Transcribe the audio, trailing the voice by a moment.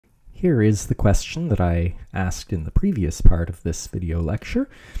Here is the question that I asked in the previous part of this video lecture,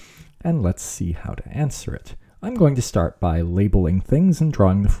 and let's see how to answer it. I'm going to start by labeling things and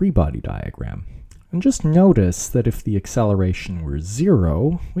drawing the free body diagram. And just notice that if the acceleration were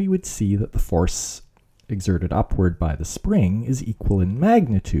 0, we would see that the force exerted upward by the spring is equal in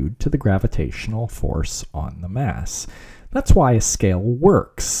magnitude to the gravitational force on the mass. That's why a scale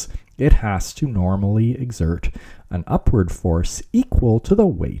works. It has to normally exert an upward force equal to the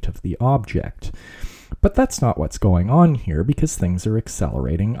weight of the object. But that's not what's going on here because things are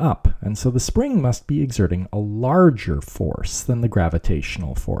accelerating up, and so the spring must be exerting a larger force than the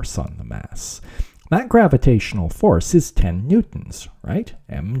gravitational force on the mass. That gravitational force is 10 newtons, right?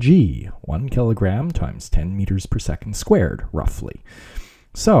 mg, 1 kilogram times 10 meters per second squared, roughly.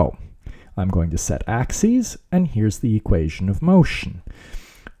 So, I'm going to set axes, and here's the equation of motion.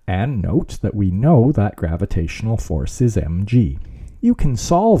 And note that we know that gravitational force is mg. You can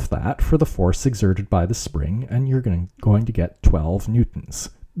solve that for the force exerted by the spring, and you're going to get 12 newtons,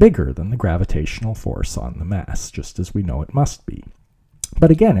 bigger than the gravitational force on the mass, just as we know it must be. But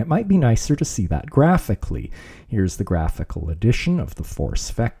again, it might be nicer to see that graphically. Here's the graphical addition of the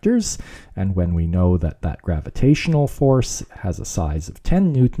force vectors, and when we know that that gravitational force has a size of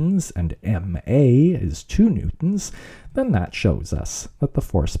 10 newtons and ma is 2 newtons, then that shows us that the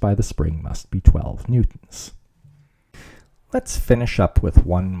force by the spring must be 12 newtons. Let's finish up with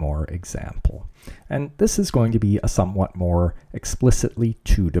one more example. And this is going to be a somewhat more explicitly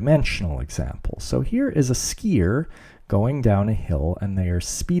two-dimensional example. So here is a skier going down a hill, and they are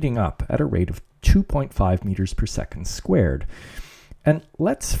speeding up at a rate of 2.5 meters per second squared. And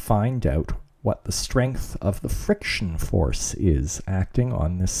let's find out what the strength of the friction force is acting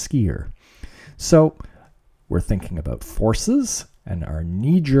on this skier. So we're thinking about forces, and our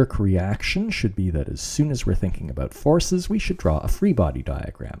knee-jerk reaction should be that as soon as we're thinking about forces, we should draw a free body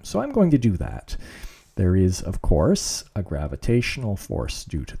diagram. So I'm going to do that. There is, of course, a gravitational force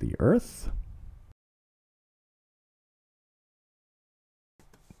due to the Earth.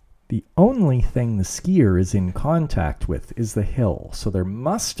 The only thing the skier is in contact with is the hill, so there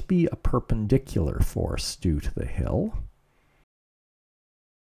must be a perpendicular force due to the hill.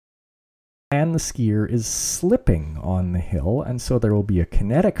 And the skier is slipping on the hill, and so there will be a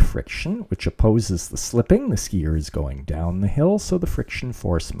kinetic friction which opposes the slipping. The skier is going down the hill, so the friction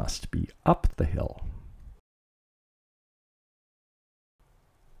force must be up the hill.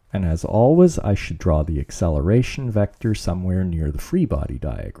 And as always, I should draw the acceleration vector somewhere near the free body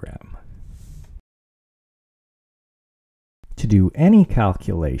diagram. To do any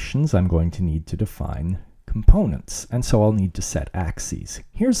calculations, I'm going to need to define components, and so I'll need to set axes.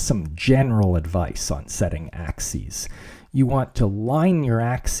 Here's some general advice on setting axes. You want to line your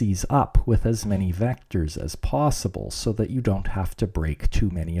axes up with as many vectors as possible so that you don't have to break too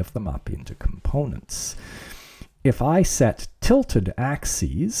many of them up into components. If I set tilted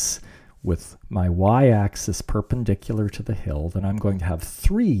axes with my y-axis perpendicular to the hill, then I'm going to have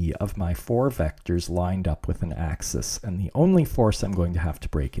 3 of my 4 vectors lined up with an axis, and the only force I'm going to have to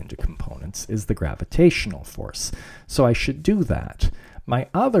break into components is the gravitational force. So I should do that. My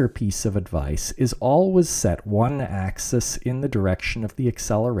other piece of advice is always set one axis in the direction of the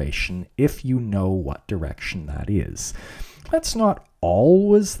acceleration if you know what direction that is. That's not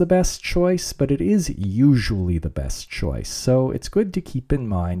always the best choice, but it is usually the best choice, so it's good to keep in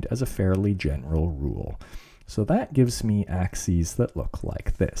mind as a fairly general rule. So that gives me axes that look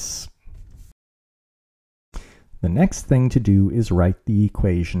like this. The next thing to do is write the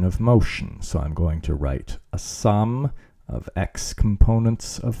equation of motion. So I'm going to write a sum of x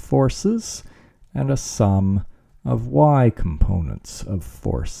components of forces and a sum of y components of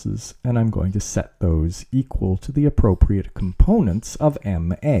forces, and I'm going to set those equal to the appropriate components of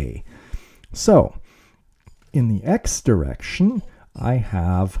ma. So, in the x direction, I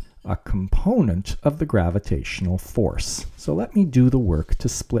have a component of the gravitational force. So let me do the work to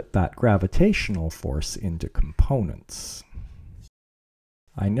split that gravitational force into components.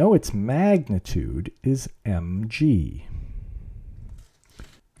 I know its magnitude is mg.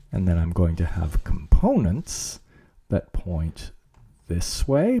 And then I'm going to have components that point this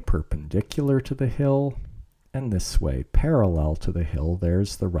way, perpendicular to the hill, and this way, parallel to the hill.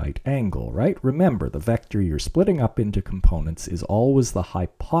 There's the right angle, right? Remember, the vector you're splitting up into components is always the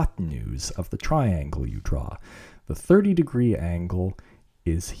hypotenuse of the triangle you draw. The 30-degree angle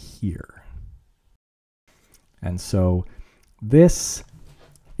is here. And so this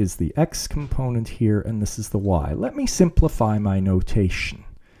is the x component here, and this is the y. Let me simplify my notation.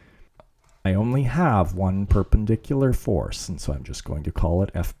 I only have one perpendicular force, and so I'm just going to call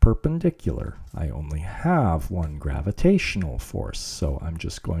it F perpendicular. I only have one gravitational force, so I'm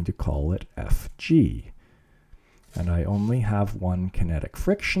just going to call it Fg. And I only have one kinetic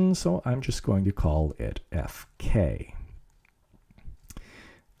friction, so I'm just going to call it Fk.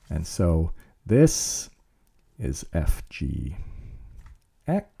 And so this is Fgx,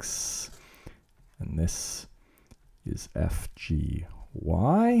 and this is Fgy.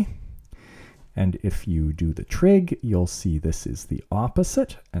 And if you do the trig, you'll see this is the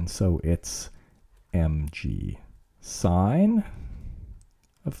opposite, and so it's mg sine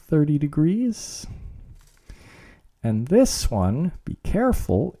of 30 degrees. And this one, be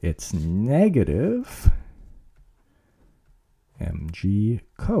careful, it's negative mg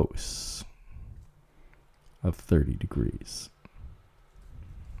cos of 30 degrees.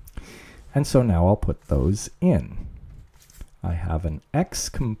 And so now I'll put those in. I have an x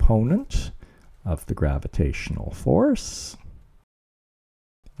component of the gravitational force,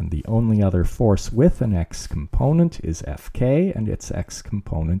 and the only other force with an x component is Fk, and its x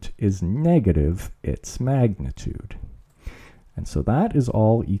component is negative its magnitude. And so that is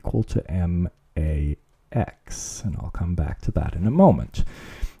all equal to max, and I'll come back to that in a moment.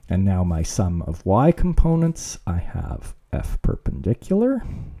 And now my sum of y components, I have F perpendicular,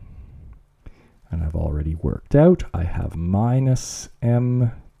 and I've already worked out, I have minus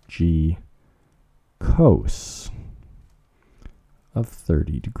mg cos of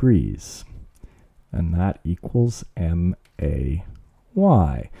 30 degrees, and that equals may.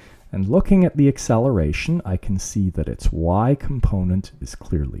 And looking at the acceleration, I can see that its y component is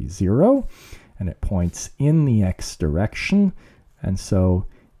clearly 0, and it points in the x direction, and so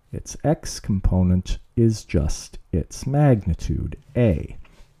its x component is just its magnitude, a.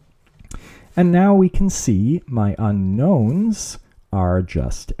 And now we can see my unknowns are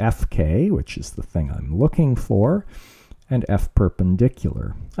just Fk, which is the thing I'm looking for, and F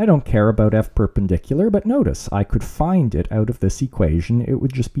perpendicular. I don't care about F perpendicular, but notice I could find it out of this equation. It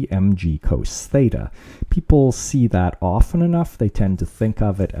would just be mg cos theta. People see that often enough, they tend to think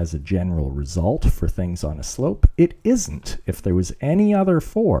of it as a general result for things on a slope. It isn't. If there was any other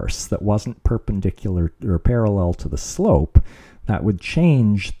force that wasn't perpendicular or parallel to the slope, that would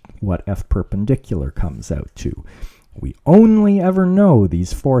change what F perpendicular comes out to. We only ever know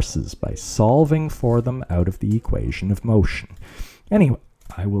these forces by solving for them out of the equation of motion. Anyway,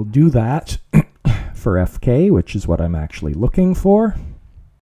 I will do that for Fk, which is what I'm actually looking for.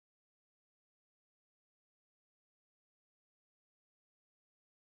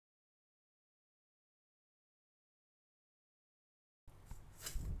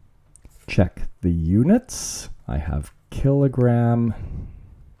 Check the units. I have kilogram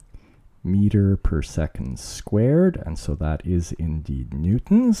meter per second squared, and so that is indeed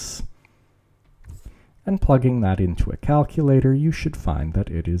newtons. And plugging that into a calculator, you should find that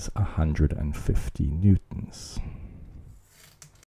it is 150 newtons.